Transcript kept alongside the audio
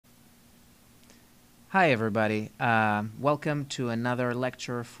Hi, everybody. Welcome to another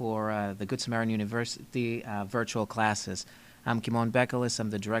lecture for the Good Samaritan University virtual classes. I'm Kimon Bekelis. I'm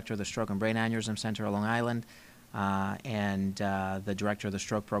the director of the Stroke and Brain Aneurysm Center on Long Island and the director of the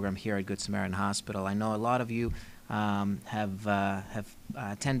stroke program here at Good Samaritan Hospital. I know a lot of you have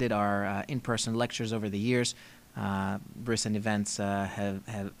attended our in-person lectures over the years. Recent events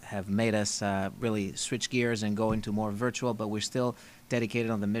have made us really switch gears and go into more virtual, but we're still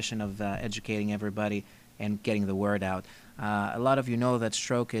dedicated on the mission of educating everybody and getting the word out. A lot of you know that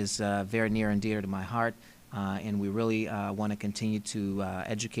stroke is very near and dear to my heart, and we really want to continue to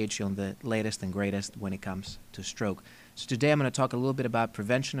educate you on the latest and greatest when it comes to stroke. So today I'm going to talk a little bit about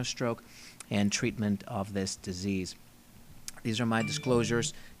prevention of stroke and treatment of this disease. These are my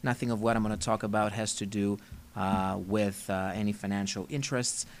disclosures. Nothing of what I'm going to talk about has to do with any financial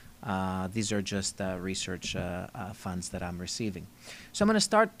interests. These are just research funds that I'm receiving. So I'm going to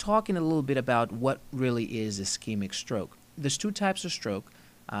start talking a little bit about what really is ischemic stroke. There's two types of stroke,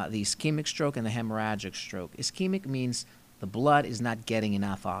 the ischemic stroke and the hemorrhagic stroke. Ischemic means the blood is not getting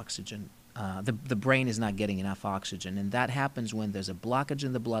enough oxygen. The brain is not getting enough oxygen, and that happens when there's a blockage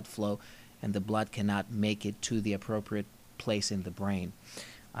in the blood flow and the blood cannot make it to the appropriate place in the brain.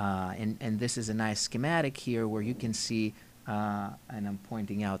 And this is a nice schematic here where you can see, and I'm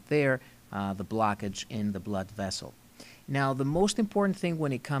pointing out there, the blockage in the blood vessel. Now, the most important thing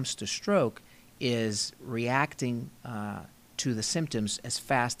when it comes to stroke is reacting to the symptoms as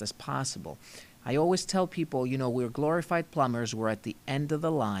fast as possible. I always tell people, you know, we're glorified plumbers, we're at the end of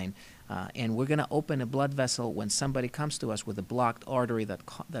the line, and we're going to open a blood vessel when somebody comes to us with a blocked artery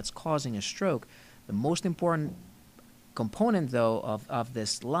that's causing a stroke. The most important component, though, of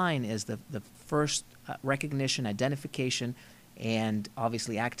this line is the first recognition, identification, and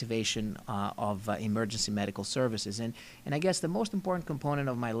obviously activation of emergency medical services. And I guess the most important component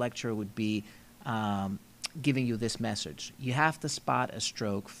of my lecture would be giving you this message. You have to spot a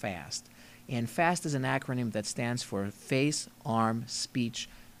stroke fast. And FAST is an acronym that stands for face, arm, speech.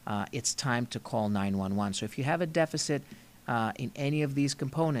 It's time to call 911. So if you have a deficit in any of these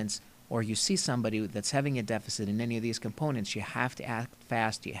components, or you see somebody that's having a deficit in any of these components, you have to act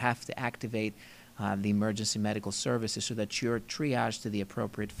fast. You have to activate the emergency medical services so that you're triaged to the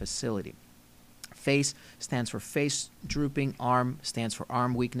appropriate facility. FACE stands for face drooping, arm stands for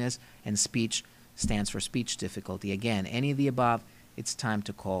arm weakness, and speech stands for speech difficulty. Again, any of the above, it's time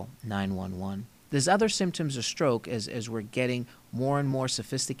to call 911. There's other symptoms of stroke as we're getting more and more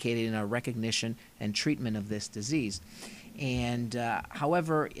sophisticated in our recognition and treatment of this disease. And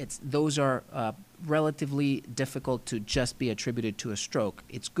however, those are relatively difficult to just be attributed to a stroke.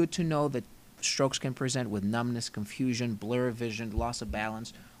 It's good to know that strokes can present with numbness, confusion, blur of vision, loss of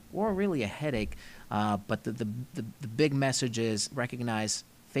balance, or really a headache. But the big message is recognize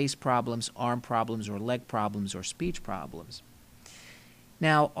face problems, arm problems, or leg problems, or speech problems.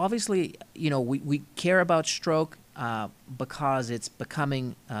 Now, obviously, you know, we care about stroke because it's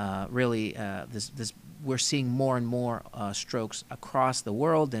becoming really we're seeing more and more strokes across the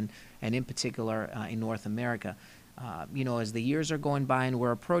world and in particular in North America. You know, as the years are going by and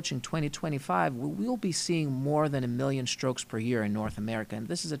we're approaching 2025, we'll be seeing more than 1 million strokes per year in North America. And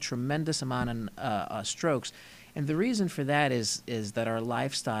this is a tremendous amount of strokes. And the reason for that is that our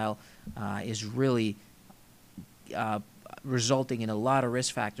lifestyle is really resulting in a lot of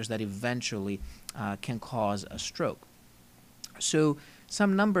risk factors that eventually can cause a stroke. So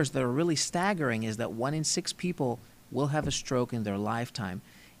some numbers that are really staggering is that 1 in 6 people will have a stroke in their lifetime.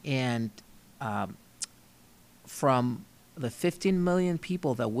 And from the 15 million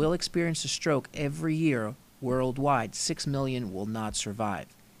people that will experience a stroke every year worldwide, 6 million will not survive.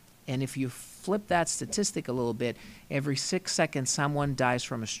 And if you flip that statistic a little bit, every 6 seconds someone dies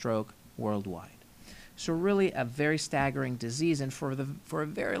from a stroke worldwide. So really a very staggering disease, and for a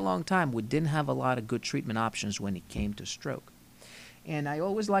very long time we didn't have a lot of good treatment options when it came to stroke. And I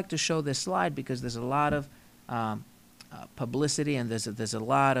always like to show this slide because there's a lot of publicity and there's a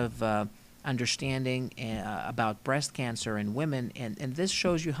lot of understanding about breast cancer in women, and this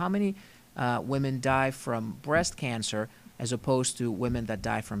shows you how many women die from breast cancer as opposed to women that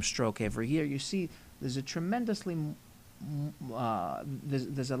die from stroke every year. You see there's a tremendously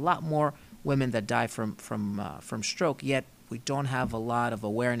there's a lot more women that die from stroke, yet we don't have a lot of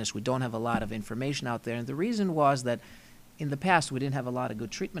awareness, we don't have a lot of information out there. And the reason was that in the past we didn't have a lot of good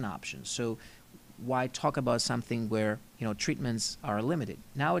treatment options. So why talk about something where, you know, treatments are limited?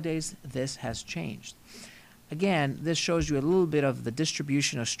 Nowadays this has changed. Again, this shows you a little bit of the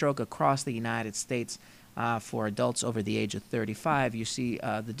distribution of stroke across the United States. For adults over the age of 35, you see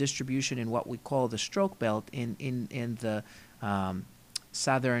the distribution in what we call the stroke belt in the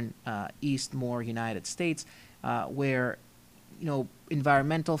southern east more United States, where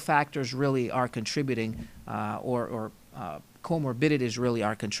environmental factors really are contributing, or comorbidities really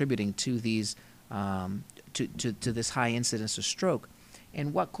are contributing to these to this high incidence of stroke.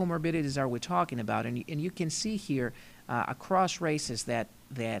 And what comorbidities are we talking about? And you can see here across races that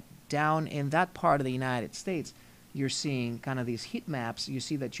down in that part of the United States, you're seeing kind of these heat maps. You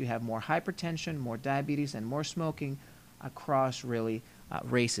see that you have more hypertension, more diabetes, and more smoking across really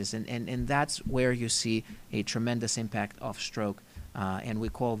races. And that's where you see a tremendous impact of stroke. And we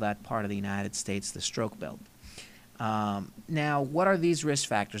call that part of the United States the stroke belt. Now, what are these risk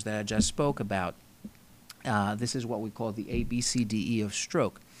factors that I just spoke about? This is what we call the ABCDE of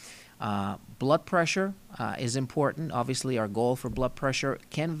stroke. Blood pressure is important. Obviously, our goal for blood pressure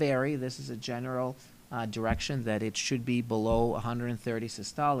can vary. This is a general direction that it should be below 130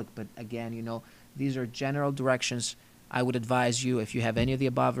 systolic. But again, these are general directions. I would advise you, if you have any of the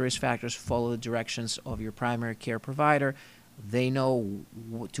above risk factors, follow the directions of your primary care provider. They know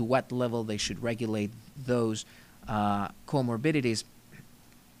to what level they should regulate those comorbidities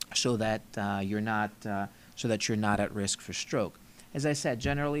so that you're not at risk for stroke. As I said,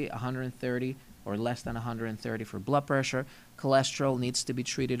 generally 130 or less than 130 for blood pressure. Cholesterol needs to be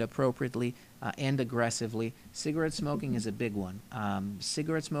treated appropriately and aggressively. Cigarette smoking is a big one.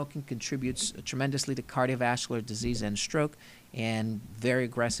 Cigarette smoking contributes tremendously to cardiovascular disease and stroke, and very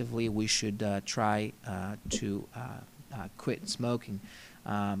aggressively we should try to quit smoking.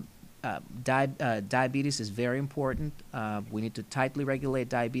 Diabetes is very important. We need to tightly regulate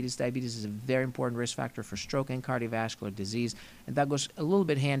diabetes. Diabetes is a very important risk factor for stroke and cardiovascular disease, and that goes a little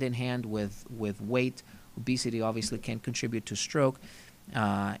bit hand in hand with weight. Obesity obviously can contribute to stroke,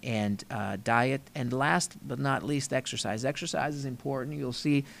 and diet. And last but not least, exercise. Exercise is important. You'll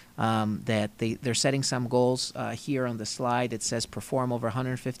see that they're setting some goals here on the slide. It says perform over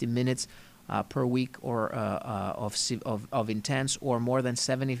 150 minutes per week, or of intense, or more than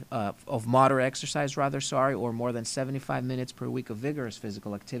 70 of moderate exercise, or more than 75 minutes per week of vigorous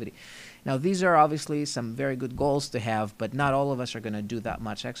physical activity. Now, these are obviously some very good goals to have, but not all of us are going to do that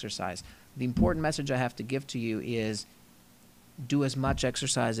much exercise. The important message I have to give to you is do as much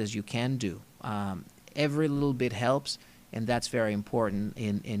exercise as you can do. Every little bit helps, and that's very important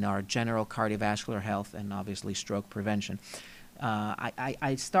in our general cardiovascular health and obviously stroke prevention.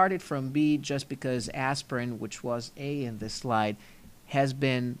 I started from B just because aspirin, which was A in this slide, has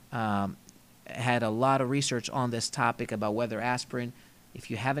been had a lot of research on this topic about whether aspirin, if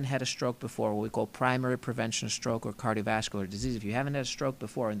you haven't had a stroke before, what we call primary prevention of stroke or cardiovascular disease, if you haven't had a stroke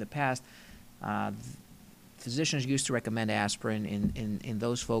before in the past, physicians used to recommend aspirin in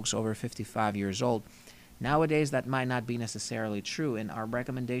those folks over 55 years old. Nowadays, that might not be necessarily true, and our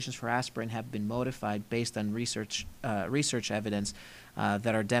recommendations for aspirin have been modified based on research evidence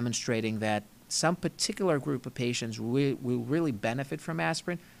that are demonstrating that some particular group of patients will really benefit from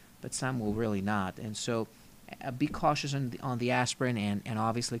aspirin, but some will really not. And so be cautious on the aspirin, and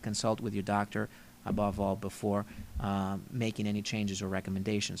obviously consult with your doctor above all before making any changes or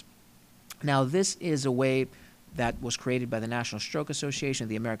recommendations. Now, this is a way that was created by the National Stroke Association,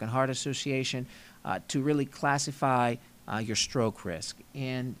 the American Heart Association, to really classify your stroke risk.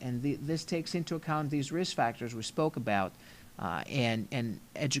 And this takes into account these risk factors we spoke about, and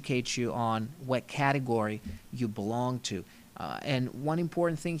educates you on what category you belong to. And one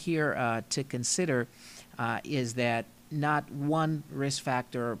important thing here to consider is that not one risk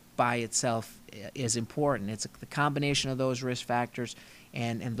factor by itself is important. It's the combination of those risk factors,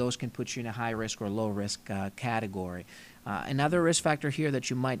 and those can put you in a high risk or low risk category. Another risk factor here that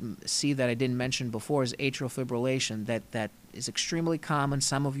you might see that I didn't mention before is atrial fibrillation. That is extremely common.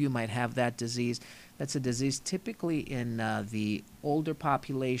 Some of you might have that disease. That's a disease typically in the older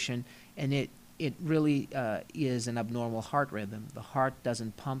population, and it really is an abnormal heart rhythm. The heart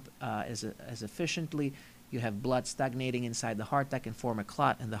doesn't pump as efficiently. You have blood stagnating inside the heart that can form a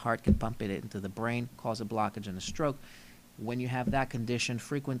clot, and the heart can pump it into the brain, cause a blockage and a stroke. When you have that condition,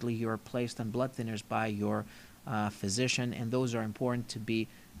 frequently you're placed on blood thinners by your physician, and those are important to be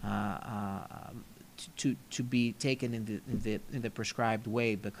taken in the prescribed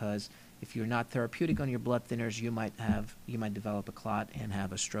way, because if you're not therapeutic on your blood thinners, you might develop a clot and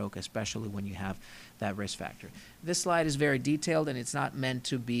have a stroke, especially when you have that risk factor. This slide is very detailed, and it's not meant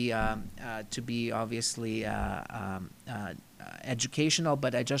to be obviously educational,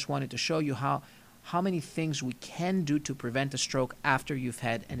 but I just wanted to show you how many things we can do to prevent a stroke after you've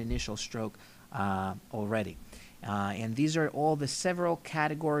had an initial stroke already. And these are all the several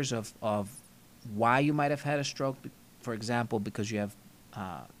categories of why you might have had a stroke. For example, because you have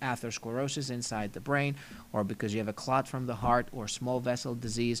atherosclerosis inside the brain, or because you have a clot from the heart, or small vessel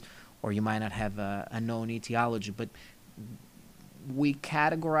disease, or you might not have a known etiology. But we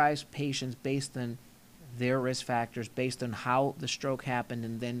categorize patients based on their risk factors, based on how the stroke happened,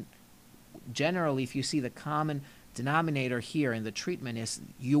 and then generally, if you see the common denominator here in the treatment is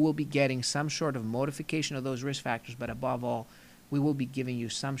you will be getting some sort of modification of those risk factors, but above all, we will be giving you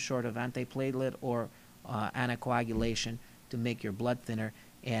some sort of antiplatelet or anticoagulation to make your blood thinner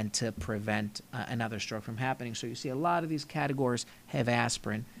and to prevent another stroke from happening. So you see a lot of these categories have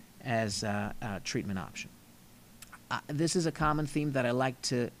aspirin as a treatment option. This is a common theme that I like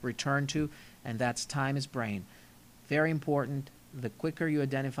to return to, and that's time is brain. Very important. The quicker you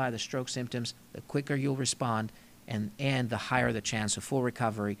identify the stroke symptoms, the quicker you'll respond, and the higher the chance of full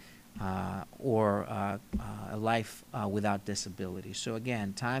recovery or a life without disability. So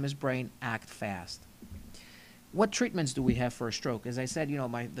again, time is brain, act fast. What treatments do we have for a stroke? As I said,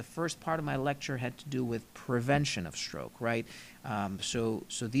 the first part of my lecture had to do with prevention of stroke, right? So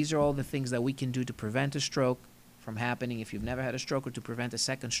these are all the things that we can do to prevent a stroke from happening if you've never had a stroke, or to prevent a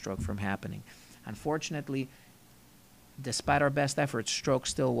second stroke from happening. Unfortunately, despite our best efforts,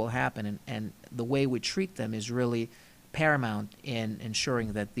 strokes still will happen, and the way we treat them is really paramount in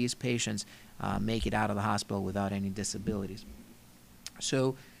ensuring that these patients make it out of the hospital without any disabilities.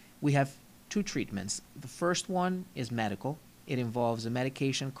 So we have two treatments. The first one is medical. It involves a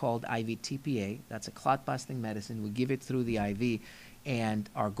medication called IV-TPA. That's a clot-busting medicine. We give it through the IV, and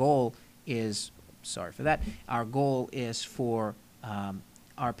our goal is, our goal is for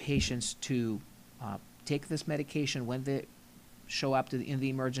our patients to take this medication when they show up in the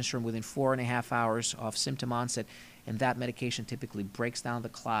emergency room within 4.5 hours of symptom onset, and that medication typically breaks down the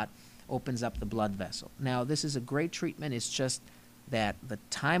clot, opens up the blood vessel. Now, this is a great treatment. It's just that the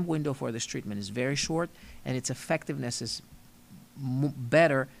time window for this treatment is very short, and its effectiveness is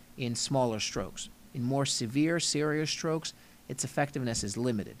better in smaller strokes. In more severe, serious strokes, its effectiveness is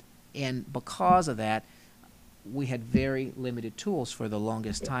limited. And because of that, we had very limited tools for the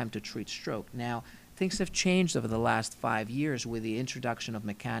longest time to treat stroke. Now, things have changed over the last 5 years with the introduction of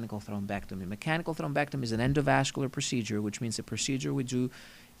mechanical thrombectomy. Mechanical thrombectomy is an endovascular procedure, which means a procedure we do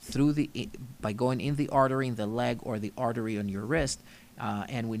by going in the artery in the leg or the artery on your wrist,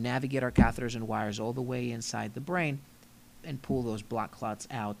 and we navigate our catheters and wires all the way inside the brain and pull those blood clots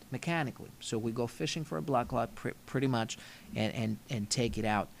out mechanically. So we go fishing for a blood clot pretty much and take it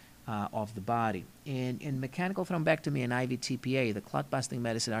out of the body. In mechanical thrombectomy and IV-TPA, the clot-busting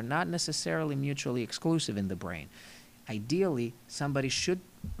medicine are not necessarily mutually exclusive in the brain. Ideally, somebody should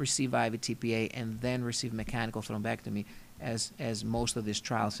receive IV-TPA and then receive mechanical thrombectomy, as most of these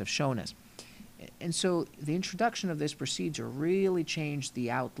trials have shown us. And so the introduction of this procedure really changed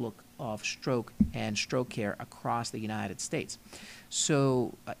the outlook of stroke and stroke care across the United States,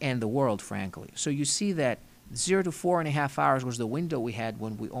 and the world, frankly. So you see that 0 to 4.5 hours was the window we had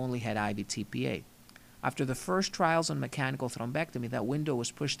when we only had IV-TPA. After the first trials on mechanical thrombectomy, that window was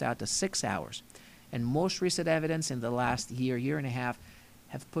pushed out to 6 hours. And most recent evidence in the last year and a half,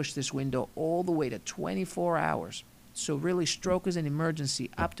 have pushed this window all the way to 24 hours. So really, stroke is an emergency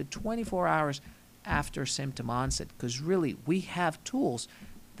up to 24 hours after symptom onset, because really, we have tools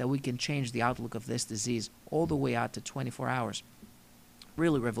that we can change the outlook of this disease all the way out to 24 hours.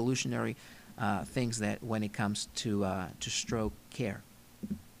 Really revolutionary things that when it comes to stroke care.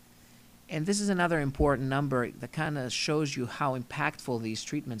 And this is another important number that kind of shows you how impactful these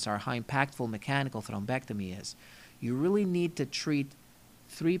treatments are, how impactful mechanical thrombectomy is. You really need to treat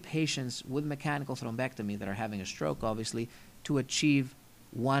 3 patients with mechanical thrombectomy that are having a stroke, obviously, to achieve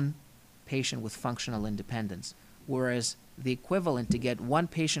 1 patient with functional independence. Whereas the equivalent to get 1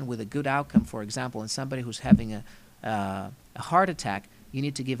 patient with a good outcome, for example, in somebody who's having a heart attack, you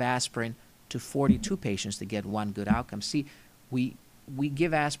need to give aspirin to 42 patients to get 1 good outcome. See, we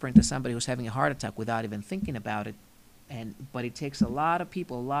give aspirin to somebody who's having a heart attack without even thinking about it, but it takes a lot of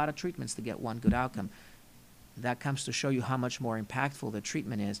people, a lot of treatments to get 1 good outcome. That comes to show you how much more impactful the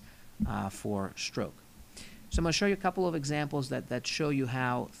treatment is for stroke. So I'm going to show you a couple of examples that show you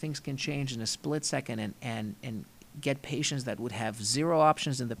how things can change in a split second and get patients that would have 0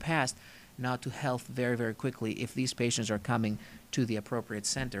 options in the past now to health very, very quickly if these patients are coming to the appropriate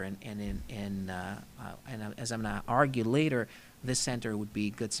center. And as I'm going to argue later, this center would be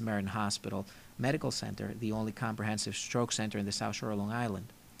Good Samaritan Hospital Medical Center, the only comprehensive stroke center in the South Shore of Long Island.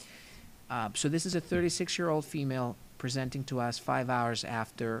 So this is a 36-year-old female presenting to us 5 hours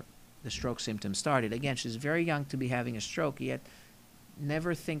after the stroke symptoms started. Again, she's very young to be having a stroke, yet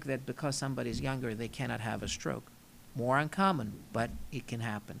never think that because somebody's younger, they cannot have a stroke. More uncommon, but it can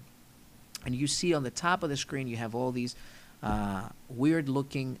happen. And you see on the top of the screen, you have all these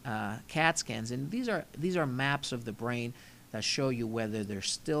weird-looking CAT scans, and these are maps of the brain that show you whether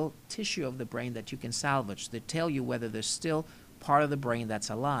there's still tissue of the brain that you can salvage. They tell you whether there's still part of the brain that's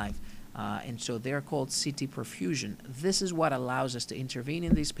alive. And so they're called CT perfusion. This is what allows us to intervene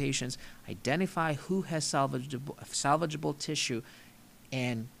in these patients, identify who has salvageable tissue,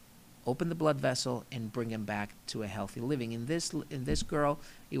 and open the blood vessel and bring him back to a healthy living. In this girl,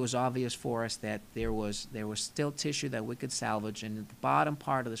 it was obvious for us that there was still tissue that we could salvage. And at the bottom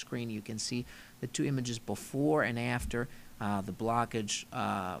part of the screen, you can see the two images before and after the blockage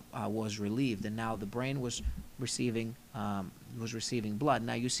was relieved, and now the brain was receiving blood.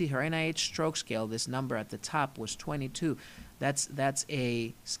 Now you see her NIH stroke scale. This number at the top was 22. That's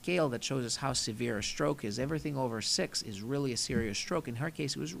a scale that shows us how severe a stroke is. Everything over 6 is really a serious stroke. In her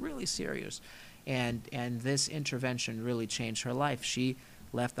case, it was really serious, and this intervention really changed her life. She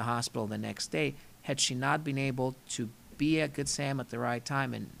left the hospital the next day. Had she not been able to be at Good Sam at the right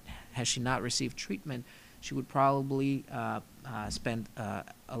time, and had she not received treatment, she would probably spend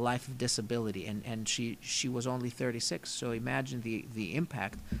a life of disability, and she was only 36. So imagine the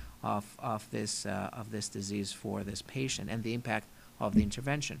impact of this disease for this patient, and the impact of the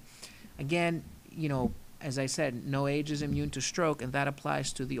intervention. Again, as I said, no age is immune to stroke, and that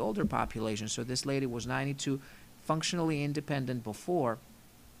applies to the older population. So this lady was 92, functionally independent before,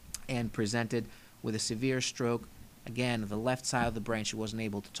 and presented with a severe stroke. Again, the left side of the brain, she wasn't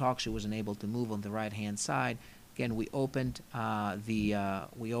able to talk, she wasn't able to move on the right-hand side. Again, we opened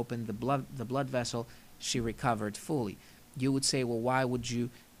the blood vessel. She recovered fully. You would say, well, why would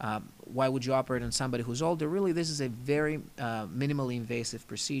you operate on somebody who's older? Really, this is a very minimally invasive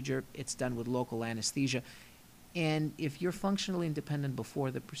procedure. It's done with local anesthesia, and if you're functionally independent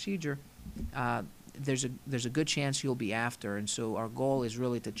before the procedure, there's a good chance you'll be after. And so our goal is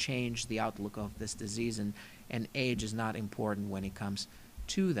really to change the outlook of this disease, and age is not important when it comes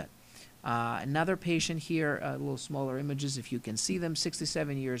to that. Another patient here, a little smaller images if you can see them,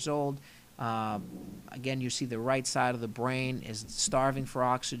 67 years old. Again, you see the right side of the brain is starving for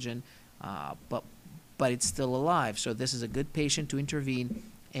oxygen, but it's still alive. So this is a good patient to intervene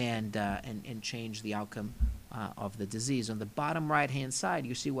and change the outcome of the disease. On the bottom right-hand side,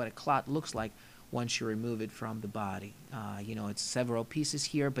 you see what a clot looks like once you remove it from the body. It's several pieces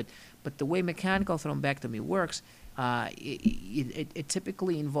here, but the way mechanical thrombectomy works, it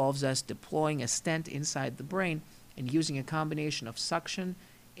typically involves us deploying a stent inside the brain and using a combination of suction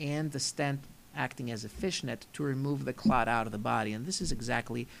and the stent acting as a fishnet to remove the clot out of the body. And this is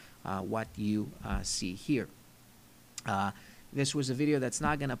exactly what you see here. This was a video that's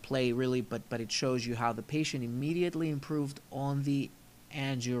not going to play really, but it shows you how the patient immediately improved on the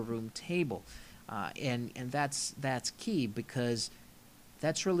angio room table. And that's key, because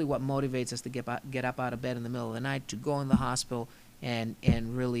that's really what motivates us to get up out of bed in the middle of the night, to go in the hospital and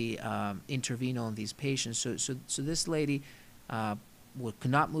really intervene on these patients. So this lady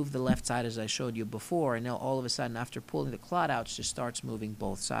could not move the left side, as I showed you before, and now all of a sudden, after pulling the clot out, she starts moving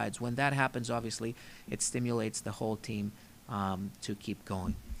both sides. When that happens, obviously, it stimulates the whole team to keep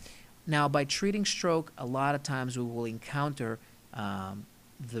going. Now, by treating stroke, a lot of times we will encounter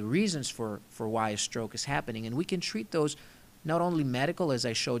the reasons for why a stroke is happening, and we can treat those not only medical, as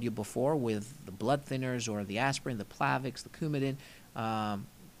I showed you before, with the blood thinners or the aspirin, the Plavix, the Coumadin,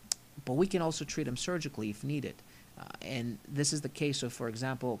 but we can also treat them surgically if needed. And this is the case of, for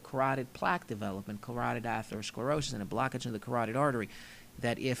example, carotid plaque development, carotid atherosclerosis, and a blockage in the carotid artery,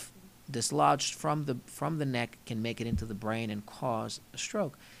 that if dislodged from the neck can make it into the brain and cause a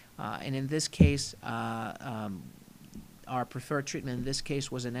stroke. And in this case, our preferred treatment in this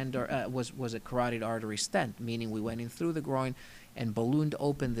case was was a carotid artery stent, meaning we went in through the groin and ballooned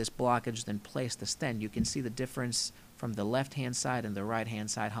open this blockage, then placed the stent. You can see the difference from the left-hand side and the right-hand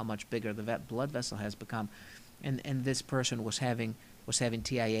side, how much bigger the blood vessel has become. And this person was having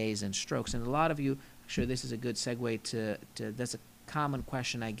TIAs and strokes. And a lot of you, sure, this is a good segue to that's a common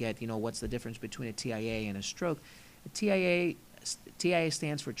question I get, what's the difference between a TIA and a stroke? A TIA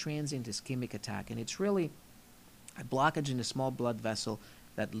stands for transient ischemic attack, and it's really a blockage in a small blood vessel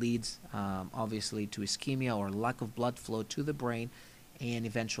that leads, obviously, to ischemia or lack of blood flow to the brain and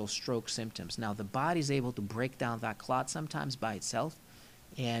eventual stroke symptoms. Now, the body is able to break down that clot sometimes by itself,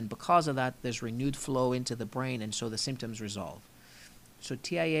 and because of that, there's renewed flow into the brain, and so the symptoms resolve. So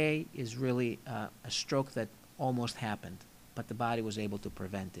TIA is really a stroke that almost happened, but the body was able to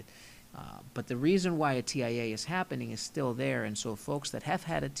prevent it. But the reason why a TIA is happening is still there, and so folks that have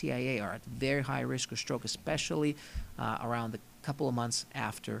had a TIA are at very high risk of stroke, especially around the couple of months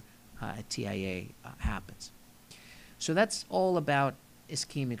after a TIA happens. So that's all about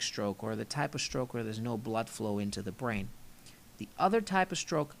ischemic stroke, or the type of stroke where there's no blood flow into the brain. The other type of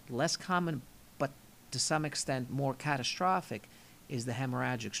stroke, less common, but to some extent more catastrophic, is the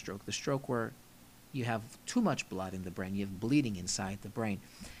hemorrhagic stroke, the stroke where you have too much blood in the brain, you have bleeding inside the brain.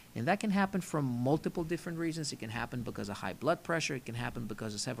 And that can happen from multiple different reasons. It can happen because of high blood pressure. It can happen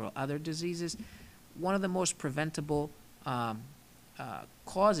because of several other diseases. One of the most preventable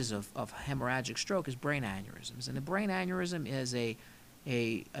causes of hemorrhagic stroke is brain aneurysms. And a brain aneurysm is a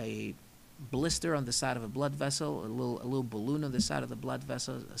blister on the side of a blood vessel, a little balloon on the side of the blood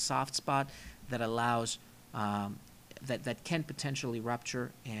vessel, a soft spot that allows, that can potentially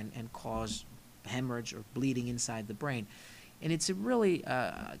rupture and cause hemorrhage or bleeding inside the brain. And it's really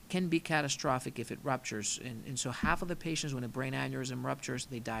can be catastrophic if it ruptures. And so half of the patients, when a brain aneurysm ruptures,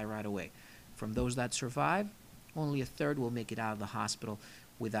 they die right away. From those that survive, only a third will make it out of the hospital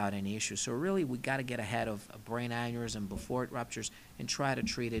without any issue. So really, we got to get ahead of a brain aneurysm before it ruptures and try to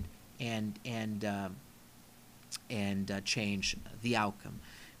treat it and change the outcome.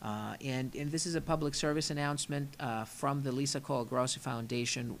 And this is a public service announcement from the Lisa Colagrossi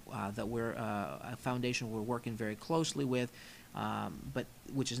Foundation that we're a foundation we're working very closely with, but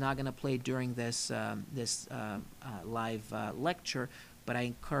which is not going to play during this live lecture. But I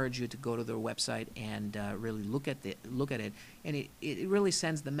encourage you to go to their website and really look at it. And it really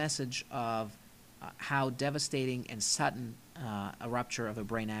sends the message of how devastating and sudden a rupture of a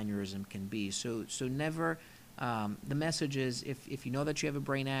brain aneurysm can be. So never. The message is, if you know that you have a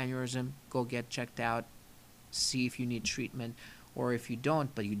brain aneurysm, go get checked out, see if you need treatment, or if you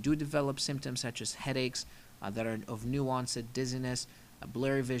don't, but you do develop symptoms such as headaches that are of new onset, dizziness,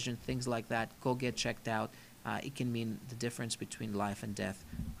 blurry vision, things like that, go get checked out. It can mean the difference between life and death.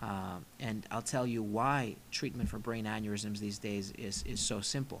 And I'll tell you why treatment for brain aneurysms these days is so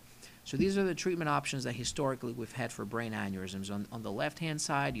simple. So these are the treatment options that historically we've had for brain aneurysms. On the left-hand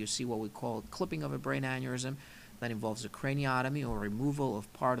side, you see what we call clipping of a brain aneurysm. That involves a craniotomy or removal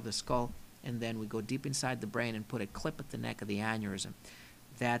of part of the skull, and then we go deep inside the brain and put a clip at the neck of the aneurysm.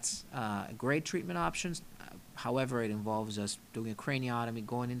 That's a great treatment option. However, it involves us doing a craniotomy,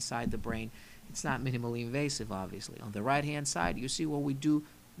 going inside the brain. It's not minimally invasive, obviously. On the right-hand side, you see what we do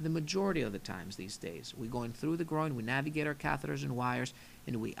the majority of the times these days. We go in through the groin, we navigate our catheters and wires,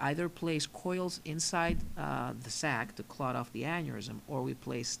 and we either place coils inside the sac to clot off the aneurysm, or we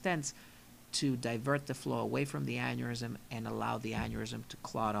place stents to divert the flow away from the aneurysm and allow the aneurysm to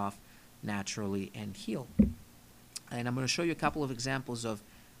clot off naturally and heal. And I'm going to show you a couple of examples of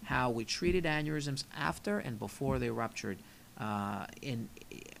how we treated aneurysms after and before they ruptured. And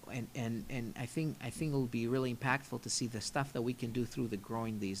I think it'll be really impactful to see the stuff that we can do through the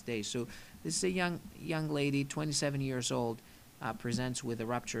groin these days. So this is a young lady, 27 years old, presents with a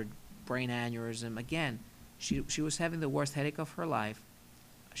ruptured brain aneurysm. Again, she was having the worst headache of her life.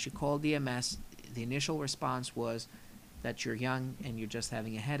 She called EMS. The initial response was that you're young and you're just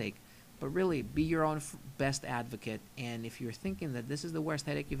having a headache. But really, be your own best advocate. And if you're thinking that this is the worst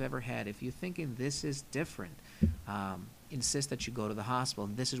headache you've ever had, if you're thinking this is different, insist that you go to the hospital.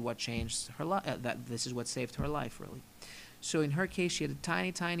 And this is what changed her life. This is what saved her life, really. So in her case, she had a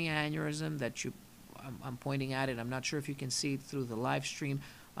tiny, tiny aneurysm that I'm pointing at it. I'm not sure if you can see it through the live stream,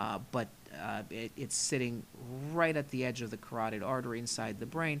 but it's sitting right at the edge of the carotid artery inside the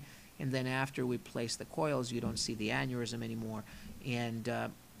brain. And then after we place the coils, you don't see the aneurysm anymore. And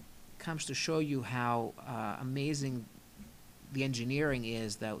comes to show you how amazing the engineering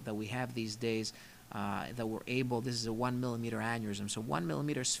is that we have these days, that we're able, this is a 1 millimeter aneurysm, so 1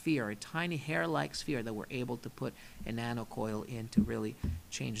 millimeter sphere, a tiny hair-like sphere that we're able to put a nanocoil in to really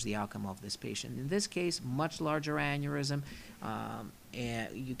change the outcome of this patient. In this case, much larger aneurysm,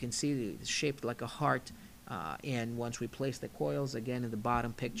 and you can see it's shaped like a heart, and once we place the coils, again in the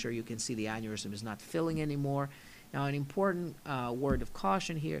bottom picture, you can see the aneurysm is not filling anymore. Now, an important word of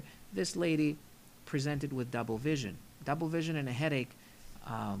caution here, this lady presented with double vision. Double vision and a headache,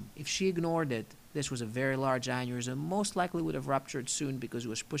 if she ignored it, this was a very large aneurysm, most likely would have ruptured soon because it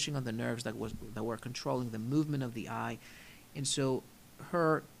was pushing on the nerves that were controlling the movement of the eye. And so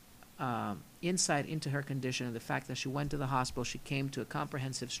her insight into her condition and the fact that she went to the hospital, she came to a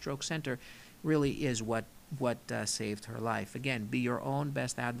comprehensive stroke center, really is what saved her life. Again, be your own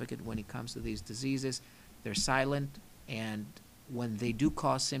best advocate when it comes to these diseases. They're silent, and when they do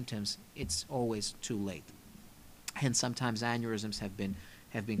cause symptoms, it's always too late. Hence, sometimes aneurysms have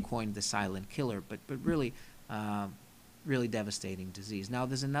been coined the silent killer, but really, really devastating disease. Now,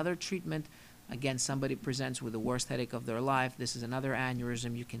 there's another treatment. Again, somebody presents with the worst headache of their life. This is another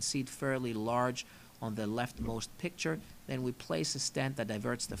aneurysm. You can see it fairly large on the leftmost picture. Then we place a stent that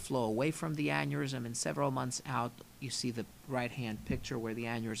diverts the flow away from the aneurysm, and several months out, you see the right-hand picture where the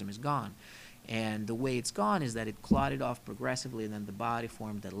aneurysm is gone. And the way it's gone is that it clotted off progressively, and then the body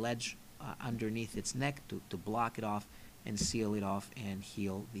formed a ledge underneath its neck to block it off and seal it off and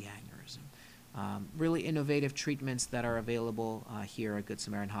heal the aneurysm. Really innovative treatments that are available here at Good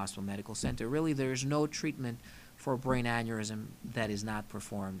Samaritan Hospital Medical Center. Really, there's no treatment for brain aneurysm that is not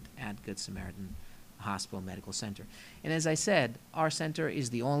performed at Good Samaritan Hospital Medical Center. And as I said, our center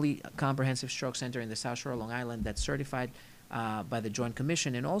is the only comprehensive stroke center in the South Shore of Long Island that's certified by the Joint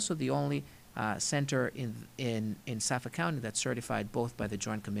Commission, and also the only center in Suffolk County that's certified both by the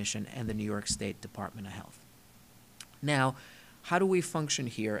Joint Commission and the New York State Department of Health. Now, how do we function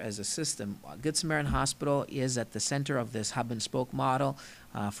here as a system? Good Samaritan Hospital is at the center of this hub-and-spoke model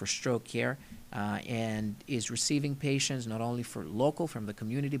for stroke care, and is receiving patients not only for local from the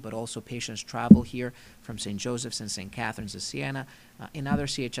community, but also patients travel here from St. Joseph's and St. Catherine's of Siena, in other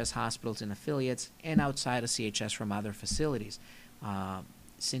CHS hospitals and affiliates, and outside of CHS from other facilities.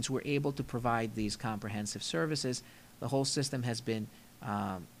 Since we're able to provide these comprehensive services, the whole system has been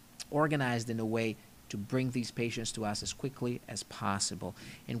organized in a way to bring these patients to us as quickly as possible.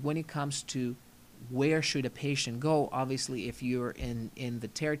 And when it comes to where should a patient go, obviously if you're in the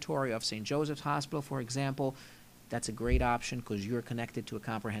territory of St. Joseph's Hospital, for example, that's a great option because you're connected to a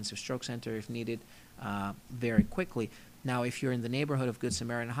comprehensive stroke center if needed very quickly. Now, if you're in the neighborhood of Good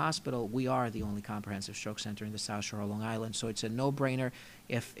Samaritan Hospital, we are the only comprehensive stroke center in the South Shore of Long Island, so it's a no-brainer.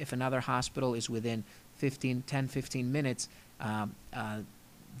 If another hospital is within 10, 15 minutes,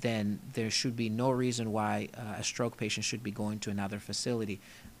 then there should be no reason why a stroke patient should be going to another facility.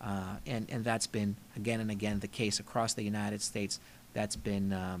 And that's been, again and again, the case across the United States. That's been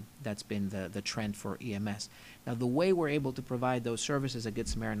the trend for EMS. Now, the way we're able to provide those services at Good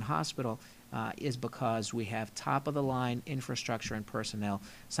Samaritan Hospital is because we have top-of-the-line infrastructure and personnel,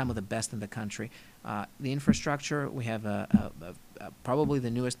 some of the best in the country. The infrastructure, we have probably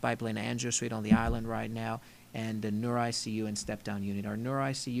the newest biplane angio suite on the island right now, and the neuro-ICU and step-down unit. Our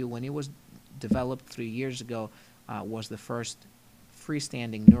neuro-ICU, when it was developed 3 years ago, was the first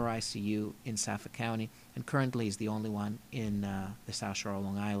freestanding neuro-ICU in Suffolk County, and currently is the only one in the South Shore of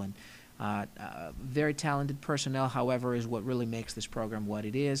Long Island. Very talented personnel, however, is what really makes this program what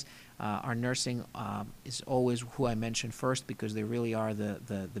it is. Our nursing is always who I mention first because they really are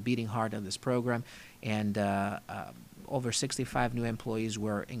the beating heart of this program, and over 65 new employees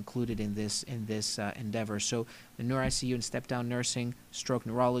were included in this endeavor. So the neuro-ICU and step-down nursing, stroke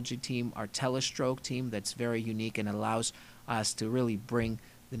neurology team, our telestroke team that's very unique and allows us to really bring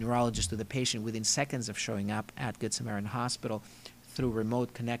the neurologist to the patient within seconds of showing up at Good Samaritan Hospital through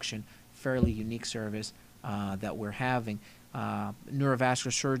remote connection. Fairly unique service that we're having.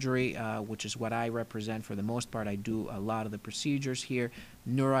 Neurovascular surgery, which is what I represent for the most part. I do a lot of the procedures here.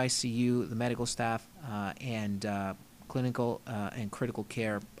 Neuro-ICU, the medical staff, and clinical and critical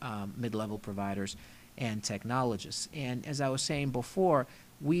care mid-level providers and technologists. And as I was saying before,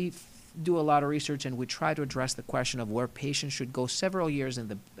 we do a lot of research and we try to address the question of where patients should go several years in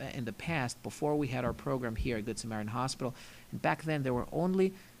the past before we had our program here at Good Samaritan Hospital. And back then there were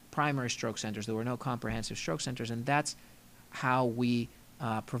only primary stroke centers. There were no comprehensive stroke centers, and that's how we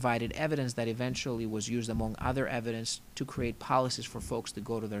provided evidence that eventually was used among other evidence to create policies for folks to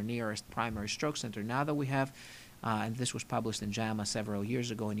go to their nearest primary stroke center. Now that we have, and this was published in JAMA several years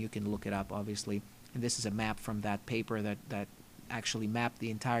ago, and you can look it up, obviously, and this is a map from that paper that actually mapped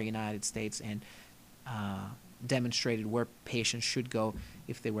the entire United States and demonstrated where patients should go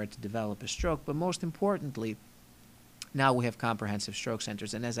if they were to develop a stroke. But most importantly, now we have comprehensive stroke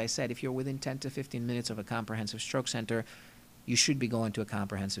centers. And as I said, if you're within 10 to 15 minutes of a comprehensive stroke center, you should be going to a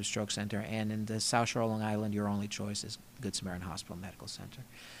comprehensive stroke center. And in the South Shore of Long Island, your only choice is Good Samaritan Hospital Medical Center.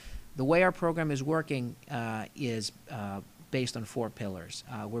 The way our program is working is based on 4 pillars.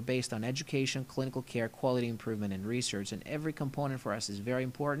 We're based on education, clinical care, quality improvement, and research. And every component for us is very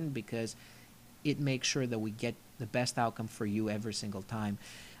important because it makes sure that we get the best outcome for you every single time.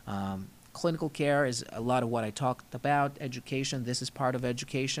 Clinical care is a lot of what I talked about. Education, this is part of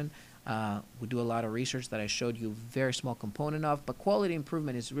education. We do a lot of research that I showed you a very small component of, but quality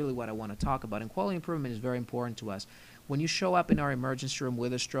improvement is really what I want to talk about, and quality improvement is very important to us. When you show up in our emergency room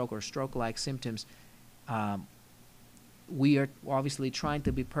with a stroke or stroke-like symptoms, we are obviously trying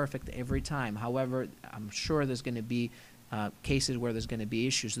to be perfect every time. However, I'm sure there's going to be cases where there's going to be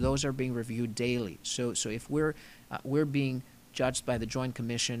issues. Those are being reviewed daily. So if we're being judged by the Joint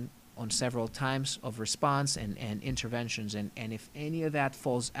Commission on several times of response and interventions, and if any of that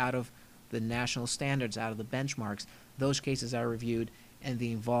falls out of the national standards, out of the benchmarks, those cases are reviewed, and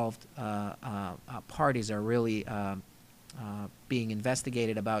the involved parties are really being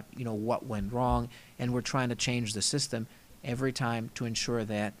investigated about what went wrong, and we're trying to change the system every time to ensure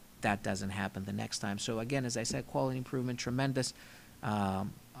that that doesn't happen the next time. So again, as I said, quality improvement, tremendous,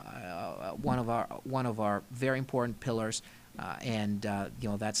 one of our very important pillars, and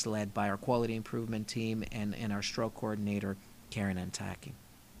that's led by our quality improvement team and our stroke coordinator, Karen Antaki.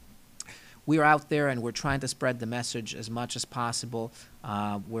 We are out there and we're trying to spread the message as much as possible.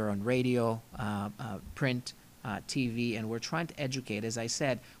 We're on radio, print, TV, and we're trying to educate. As I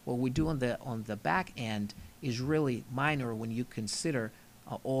said, what we do on the back end is really minor when you consider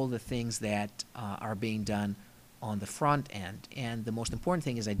all the things that are being done on the front end. And the most important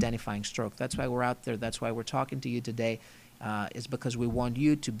thing is identifying stroke. That's why we're out there. That's why we're talking to you today, is because we want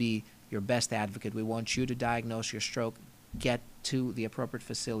you to be your best advocate. We want you to diagnose your stroke, get to the appropriate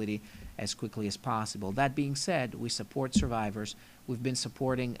facility as quickly as possible. That being said, we support survivors. We've been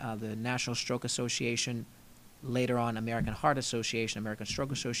supporting the National Stroke Association, later on American Heart Association, American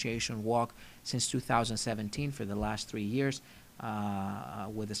Stroke Association walk since 2017 for the last 3 years,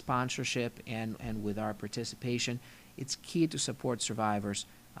 with the sponsorship and with our participation. It's key to support survivors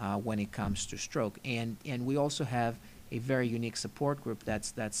when it comes to stroke. And we also have a very unique support group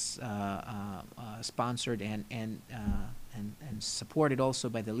that's sponsored and supported also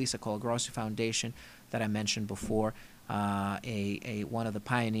by the Lisa Colagrossi Foundation that I mentioned before, one of the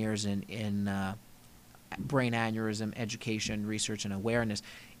pioneers in brain aneurysm education, research, and awareness.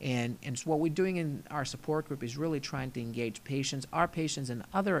 And so what we're doing in our support group is really trying to engage patients, our patients and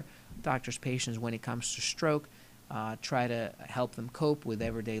other doctors' patients when it comes to stroke, try to help them cope with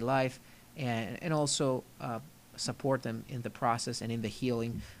everyday life, and also support them in the process and in the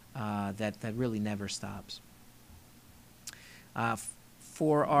healing that really never stops.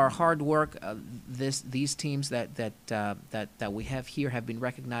 For our hard work, these teams that we have here have been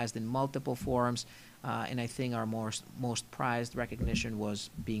recognized in multiple forums, and I think our most prized recognition was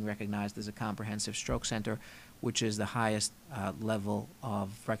being recognized as a comprehensive stroke center, which is the highest level of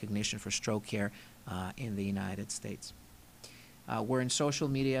recognition for stroke care in the United States. We're in social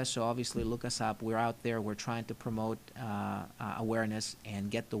media, so obviously look us up. We're out there. We're trying to promote awareness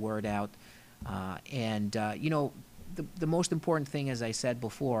and get the word out. The most important thing, as I said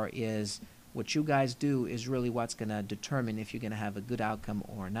before, is what you guys do is really what's going to determine if you're going to have a good outcome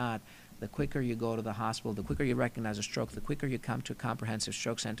or not. The quicker you go to the hospital, the quicker you recognize a stroke, the quicker you come to a comprehensive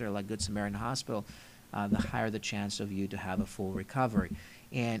stroke center like Good Samaritan Hospital, the higher the chance of you to have a full recovery.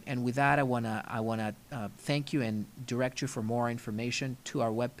 And with that, I wanna thank you and direct you for more information to our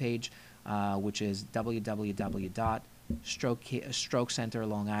webpage, which is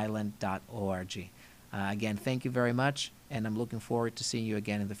www.strokecenterlongisland.org. Again, thank you very much, and I'm looking forward to seeing you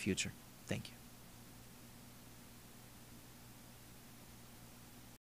again in the future. Thank you.